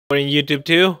We're in YouTube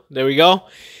too. There we go.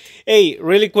 Hey,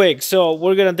 really quick. So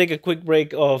we're gonna take a quick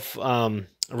break of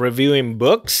reviewing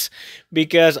books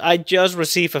because I just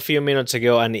received a few minutes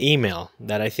ago an email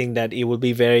that I think that it will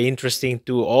be very interesting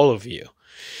to all of you.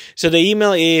 So the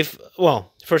email, if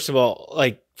well, first of all,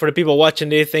 like for the people watching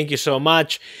this, thank you so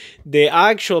much. The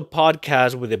actual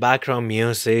podcast with the background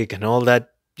music and all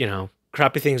that,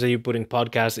 crappy things that you put in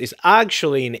podcasts is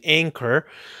actually in Anchor,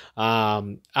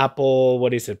 Apple,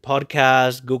 what is it,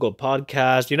 podcast, Google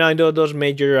Podcast, I know those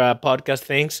major podcast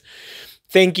things.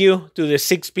 Thank you to the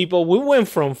 6 people. We went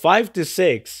from 5 to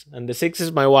 6, and the 6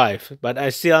 is my wife, but I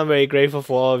still am very grateful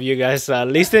for all of you guys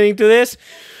listening to this.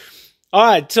 All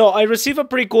right, so I received a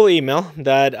pretty cool email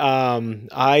that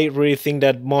I really think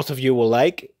that most of you will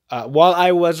like. While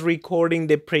I was recording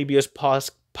the previous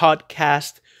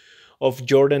podcast of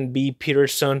Jordan B.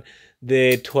 Peterson,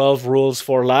 the 12 Rules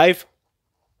for Life,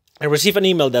 I received an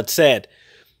email that said,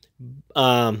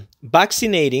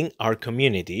 vaccinating our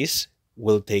communities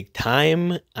will take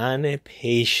time and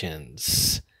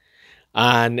patience.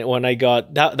 And when I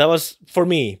got that was, for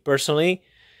me personally,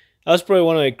 that was probably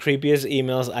one of the creepiest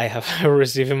emails I have ever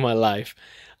received in my life.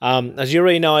 As you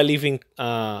already know, I live in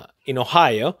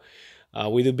Ohio.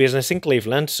 We do business in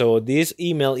Cleveland. So this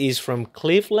email is from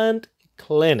Cleveland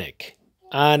Clinic.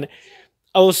 And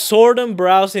I was sort of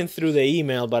browsing through the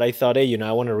email, but I thought, hey,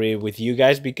 I want to read it with you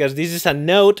guys because this is a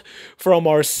note from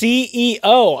our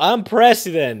CEO and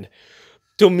president,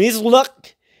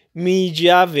 Tomislav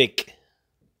Mijavic.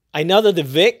 I know that the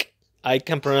Vic, I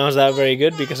can pronounce that very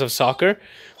good because of soccer,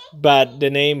 but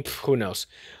the name, who knows?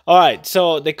 All right,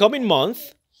 so the coming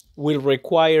month will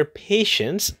require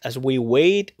patience as we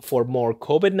wait for more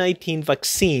COVID-19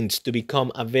 vaccines to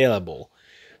become available.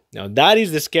 Now, that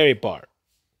is the scary part.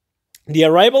 The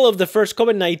arrival of the first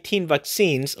COVID-19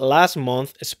 vaccines last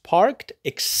month sparked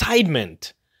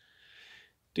excitement.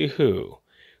 To who?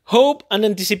 Hope and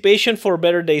anticipation for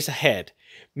better days ahead.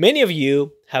 Many of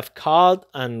you have called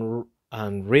and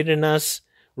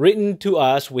written to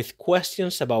us with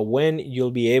questions about when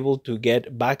you'll be able to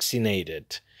get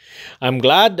vaccinated. I'm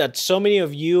glad that so many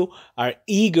of you are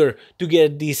eager to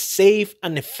get these safe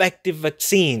and effective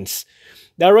vaccines.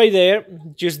 That right there,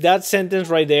 just that sentence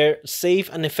right there, safe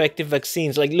and effective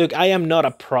vaccines. Like, look, I am not a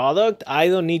product. I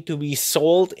don't need to be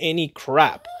sold any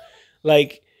crap.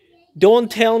 Like,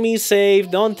 don't tell me safe,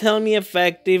 don't tell me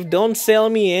effective, don't sell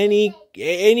me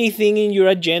anything in your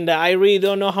agenda. I really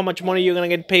don't know how much money you're going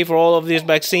to get paid for all of these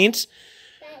vaccines.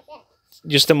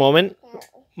 Just a moment.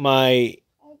 My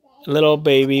little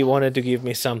baby wanted to give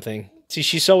me something. See,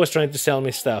 she's always trying to sell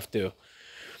me stuff too.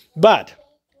 But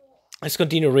let's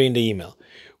continue reading the email.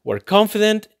 We're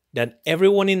confident that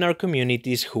everyone in our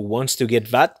communities who wants to get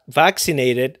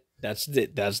vaccinated, that's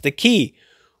the key,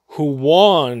 who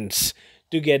wants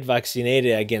to get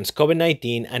vaccinated against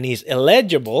COVID-19 and is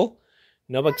eligible,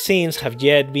 no vaccines have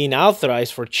yet been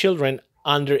authorized for children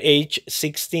under age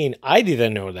 16. I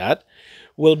didn't know that.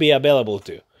 Will be available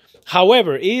to.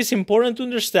 However, it is important to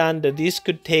understand that this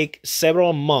could take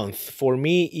several months. For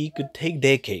me, it could take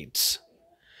decades.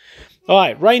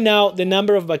 All right now, the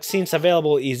number of vaccines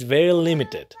available is very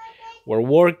limited. We're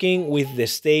working with the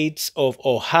states of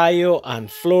Ohio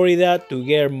and Florida to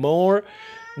get more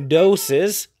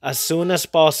doses as soon as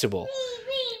possible.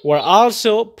 We're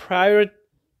also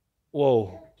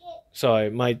Whoa,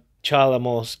 sorry, my child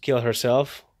almost killed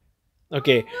herself.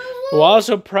 Okay, we're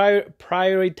also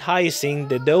prioritizing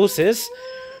the doses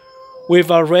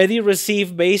we've already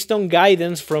received based on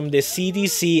guidance from the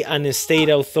CDC and state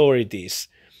authorities.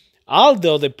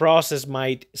 Although the process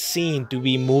might seem to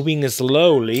be moving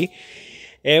slowly,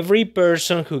 every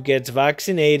person who gets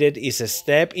vaccinated is a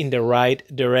step in the right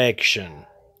direction.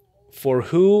 For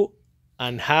who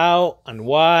and how and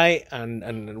why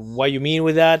and what you mean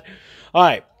with that? All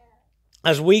right.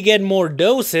 As we get more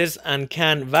doses and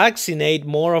can vaccinate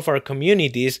more of our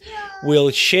communities,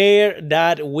 we'll share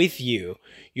that with you.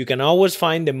 You can always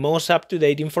find the most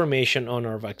up-to-date information on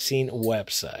our vaccine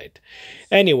website.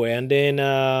 Anyway, and then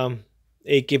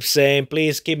it keeps saying,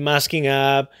 please keep masking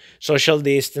up, social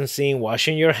distancing,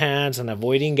 washing your hands, and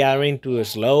avoiding gathering to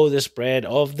slow the spread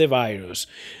of the virus.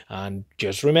 And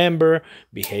just remember,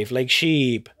 behave like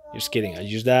sheep. Just kidding. I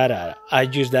just made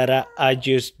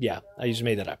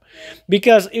that up.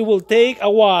 Because it will take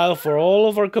a while for all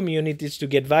of our communities to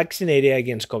get vaccinated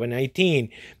against COVID-19.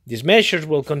 These measures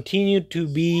will continue to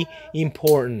be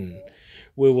important.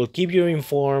 We will keep you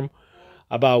informed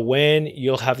about when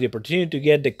you'll have the opportunity to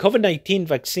get the COVID-19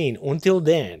 vaccine. Until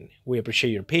then, we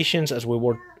appreciate your patience as we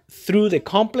work through the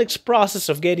complex process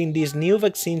of getting these new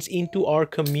vaccines into our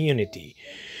community.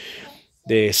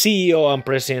 The CEO and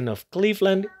president of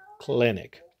Cleveland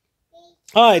Clinic.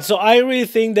 All right, so I really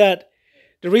think that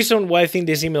the reason why I think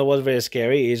this email was very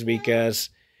scary is because,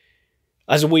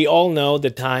 as we all know, the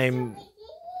time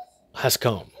has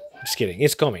come. Just kidding.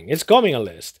 It's coming. It's coming at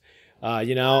least.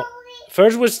 You know,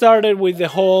 first we started with the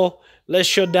whole let's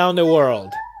shut down the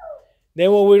world.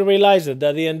 Then when we realized that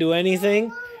that didn't do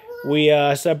anything, we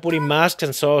started putting masks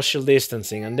and social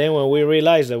distancing. And then when we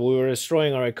realized that we were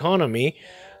destroying our economy,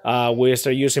 we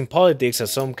started using politics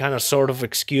as some kind of sort of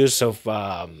excuse of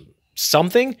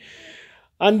something.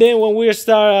 And then when we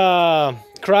start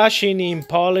crashing in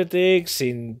politics,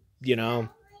 in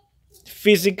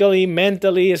physically,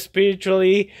 mentally,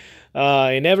 spiritually,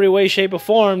 in every way, shape, or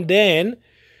form, then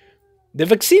the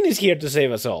vaccine is here to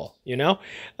save us all.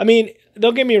 I mean,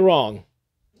 don't get me wrong.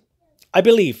 I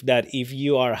believe that if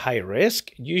you are high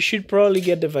risk, you should probably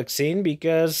get the vaccine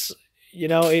because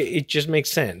it just makes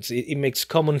sense. It makes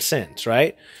common sense,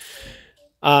 right?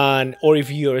 And or if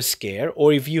you're scared,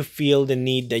 or if you feel the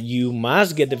need that you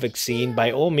must get the vaccine,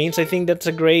 by all means, I think that's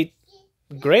a great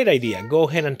idea. Go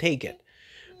ahead and take it.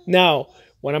 Now,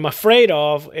 what I'm afraid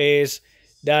of is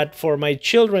that for my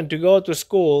children to go to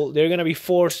school, they're going to be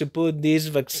forced to put this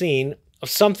vaccine of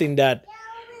something that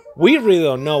we really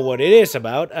don't know what it is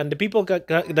about. And the people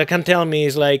that can tell me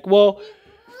is like, well,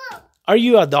 are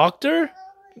you a doctor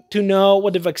to know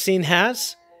what the vaccine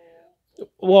has?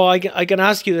 Well, I can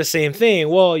ask you the same thing.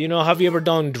 Well, have you ever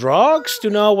done drugs to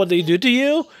know what they do to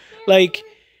you? Like,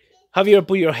 have you ever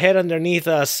put your head underneath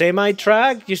a semi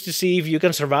track just to see if you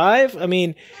can survive? I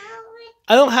mean,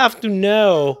 I don't have to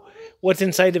know what's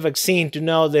inside the vaccine to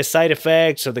know the side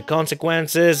effects or the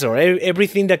consequences or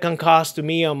everything that can cause to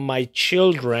me or my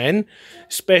children,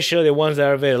 especially the ones that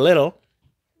are very little.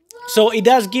 So it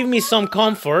does give me some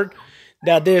comfort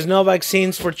that there's no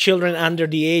vaccines for children under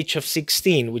the age of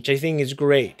 16, which I think is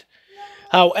great.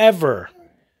 However,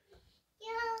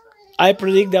 I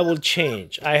predict that will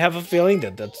change. I have a feeling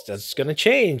that that's going to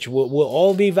change. We'll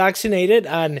all be vaccinated,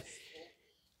 and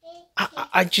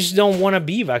I just don't want to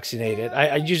be vaccinated.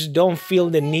 I just don't feel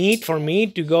the need for me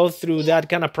to go through that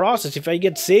kind of process. If I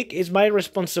get sick, it's my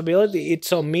responsibility.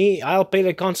 It's on me. I'll pay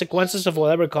the consequences of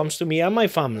whatever comes to me and my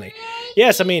family.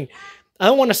 Yes, I mean, I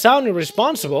don't want to sound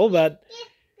irresponsible, but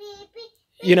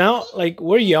like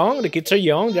we're young. The kids are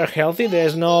young. They're healthy.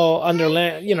 There's no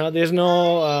underlying. There's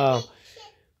no.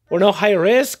 We're no high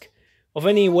risk of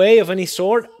any way of any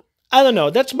sort. I don't know.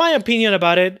 That's my opinion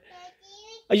about it.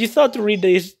 I just thought to read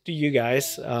this to you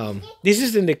guys. This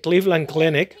is in the Cleveland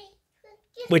Clinic,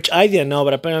 which I didn't know,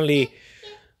 but apparently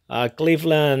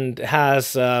Cleveland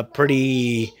has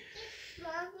pretty.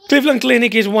 Cleveland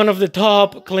Clinic is one of the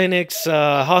top clinics,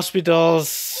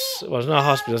 hospitals. Well, it's not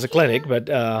hospitals, it's a clinic, but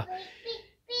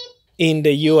in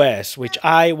the U.S., which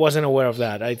I wasn't aware of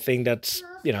that. I think that's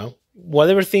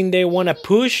whatever thing they want to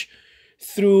push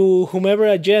through whomever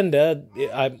agenda,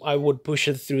 I would push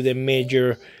it through the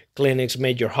major clinics,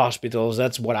 major hospitals.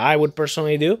 That's what I would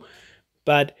personally do.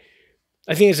 But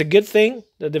I think it's a good thing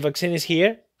that the vaccine is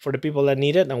here for the people that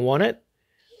need it and want it,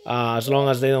 as long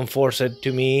as they don't force it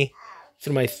to me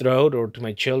through my throat or to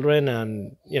my children.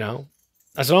 And,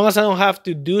 as long as I don't have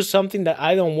to do something that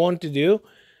I don't want to do,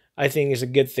 I think it's a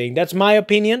good thing. That's my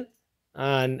opinion.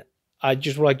 And I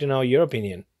just would like to know your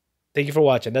opinion. Thank you for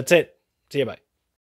watching. That's it. See you. Bye.